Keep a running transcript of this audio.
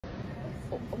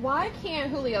why can't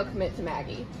Julio commit to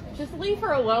Maggie? Just leave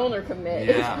her alone or commit.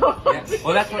 Yeah. Yeah.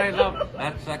 Well, that's what I love.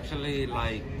 That's actually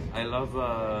like I love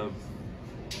a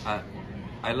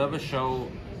show.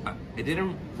 I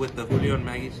didn't with the Julio and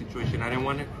Maggie situation. I didn't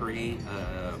want to create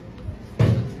a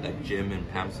Jim and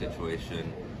Pam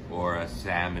situation or a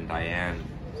Sam and Diane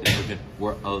situation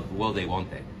where will they, won't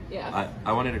they? Yeah.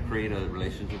 I wanted to create a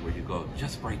relationship where you go,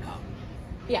 just break up.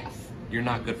 Yes. You're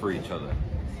not good for each other.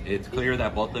 It's clear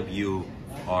that both of you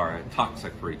are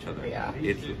toxic for each other. Yeah.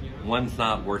 It's one's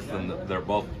not worse than they're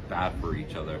both bad for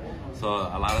each other. So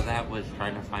a lot of that was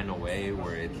trying to find a way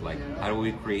where it's like, how do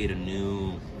we create a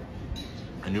new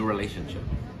relationship?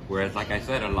 Whereas, like I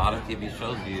said, a lot of TV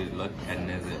shows you look and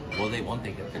is it, well, won't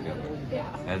they get together?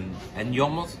 Yeah. And you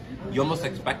almost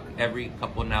expect every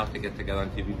couple now to get together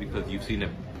on TV because you've seen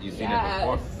it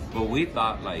before. But we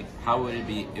thought, like, how would it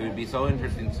be? It would be so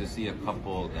interesting to see a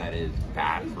couple that is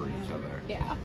bad for each other. Yeah.